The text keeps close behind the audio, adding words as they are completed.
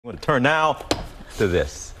I'm going to turn now to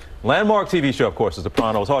this. Landmark TV show, of course, is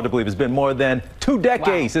Sopranos. Hard to believe it's been more than 2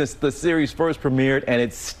 decades since the series first premiered, and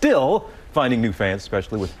it's still finding new fans,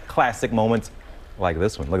 especially with classic moments like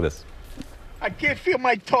this one. Look at this. I can't feel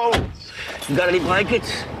my toes. You got any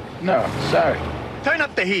blankets? No, sorry. Turn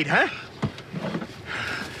up the heat, huh?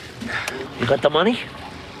 You got the money?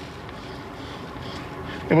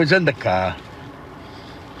 It was in the car.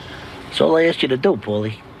 That's all I asked you to do,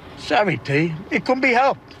 Paulie. Sorry, T. It couldn't be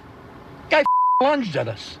helped. Guy lunged at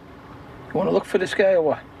us. You want to look for this guy or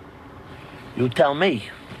what? You tell me.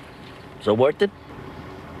 Is it worth it?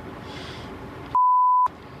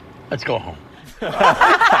 Let's go home. A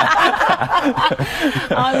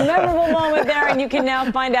memorable moment there, and you can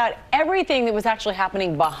now find out everything that was actually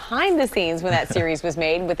happening behind the scenes when that series was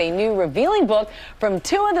made with a new revealing book from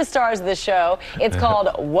 2 of the stars of the show. It's called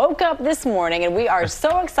Woke Up This Morning, and we are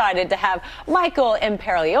so excited to have Michael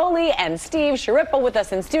Imperioli and Steve Schirripa with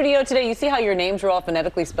us in studio today. You see how your names were all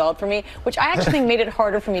phonetically spelled for me, which I actually think made it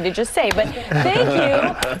harder for me to just say, but thank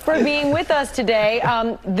you for being with us today.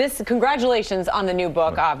 Congratulations on the new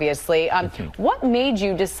book, obviously. What made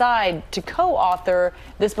you decide to co-author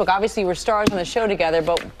this book? Obviously, you were stars on the show together,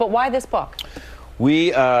 but why this book?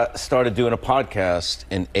 We started doing a podcast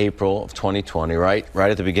in April of 2020, right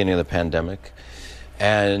at the beginning of the pandemic.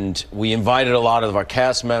 And we invited a lot of our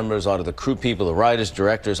cast members, a lot of the crew people, the writers,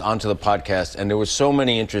 directors onto the podcast. And there were so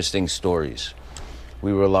many interesting stories.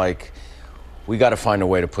 We were like, we got to find a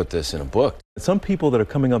way to put this in a book. Some people that are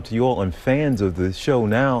coming up to you all and fans of the show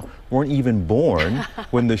now weren't even born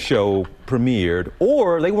when the show premiered,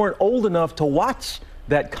 or they weren't old enough to watch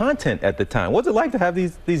that content at the time. What's it like to have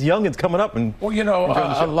these youngins coming up and? Well, you know,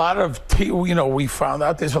 a lot of, we found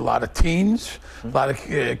out there's a lot of teens, a lot of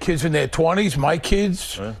kids in their 20s. My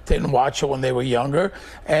kids didn't watch it when they were younger,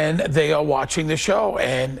 and they are watching the show,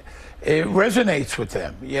 and it resonates with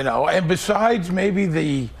them, you know. And besides maybe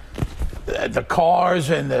the cars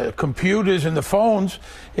and the computers and the phones,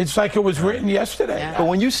 it's like it was written yesterday. Yeah. But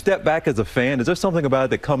when you step back as a fan, is there something about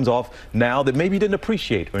it that comes off now that maybe you didn't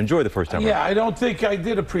appreciate or enjoy the first time? Yeah, I don't think I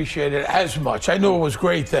did appreciate it as much. I knew it was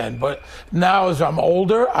great then, but now as I'm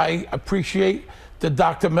older, I appreciate the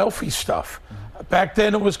Dr. Melfi stuff. Back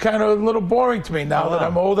then, it was kind of a little boring to me. Now that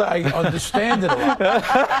I'm older, I understand it a lot.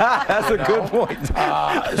 That's a good point.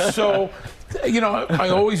 So, you know, I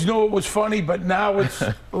always knew it was funny, but now it's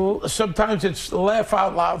sometimes it's laugh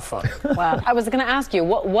out loud fun. Wow. I was going to ask you,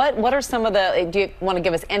 what are some of the, do you want to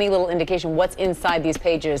give us any little indication what's inside these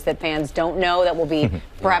pages that fans don't know that will be,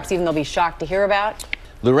 perhaps even they'll be shocked to hear about?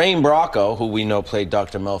 Lorraine Bracco, who we know played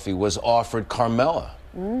Dr. Melfi, was offered Carmela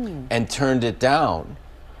and turned it down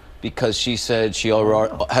because she said she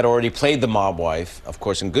had already played the mob wife, of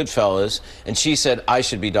course, in Goodfellas, and she said, I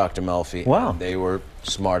should be Dr. Melfi. Wow. And they were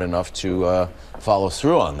smart enough to follow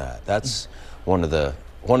through on that. That's one of the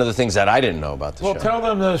things that I didn't know about the show. Well, tell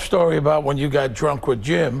them the story about when you got drunk with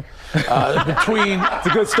Jim. It's a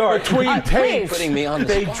good start. Between tapes, putting me on the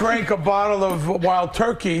they spot. drank a bottle of wild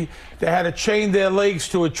turkey. They had to chain their legs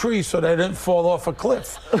to a tree so they didn't fall off a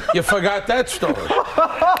cliff. You forgot that story.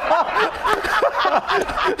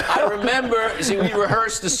 I remember, see, we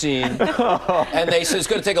rehearsed the scene, and they said it's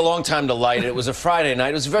going to take a long time to light it. It was a Friday night.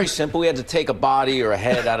 It was very simple. We had to take a body or a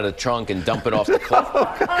head out of the trunk and dump it off the cliff.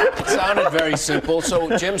 It sounded very simple.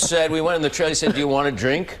 So Jim said, we went in the trailer, he said, do you want a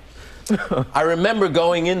drink? I remember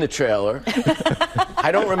going in the trailer. I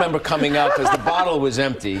don't remember coming out because the bottle was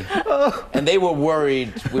empty, and they were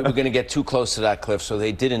worried we were going to get too close to that cliff, so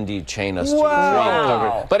they did indeed chain us to the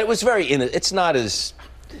tree. But it was very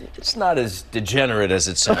it's not as degenerate as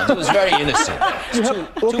it sounds. It was very innocent.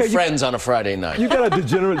 Two friends on a Friday night. You got a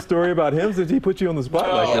degenerate story about him since he put you on the spot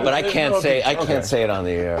like that. But I can't say it on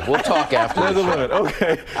the air. We'll talk after. There's a limit.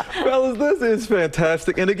 Okay, fellas, this is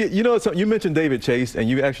fantastic. And again, you know, you mentioned David Chase, and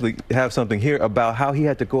you actually have something here about how he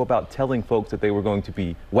had to go about telling folks that they were going to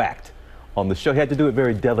be whacked on the show. He had to do it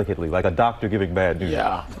very delicately, like a doctor giving bad news.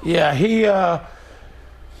 Yeah. He,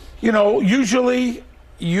 you know, usually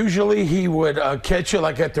he would catch you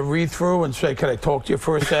like at the read-through and say, can I talk to you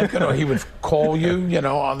for a second? Or he would call you, you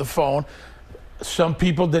know, on the phone. Some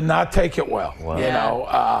people did not take it well, you know.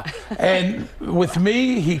 And with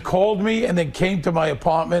me, he called me and then came to my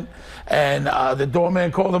apartment, and the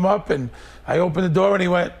doorman called him up, and I opened the door and he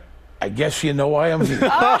went, I guess you know why I'm here.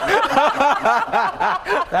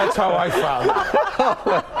 That's how I found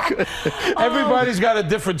out. Everybody's got a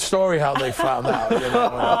different story how they found out. You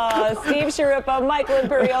know? Steve Schirripa, Michael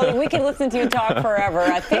Imperioli, we can listen to you talk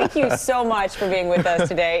forever. Thank you so much for being with us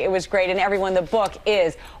today. It was great. And everyone, the book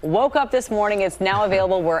is Woke Up This Morning. It's now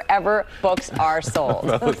available wherever books are sold.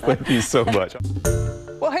 Thank you so much.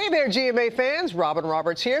 Well, hey there, GMA fans. Robin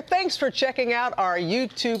Roberts here. Thanks for checking out our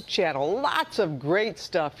YouTube channel. Lots of great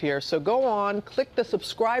stuff here. So go on, click the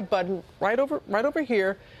subscribe button right over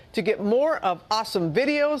here to get more of awesome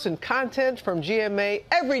videos and content from GMA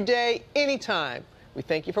every day, anytime. We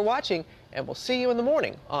thank you for watching, and we'll see you in the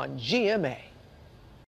morning on GMA.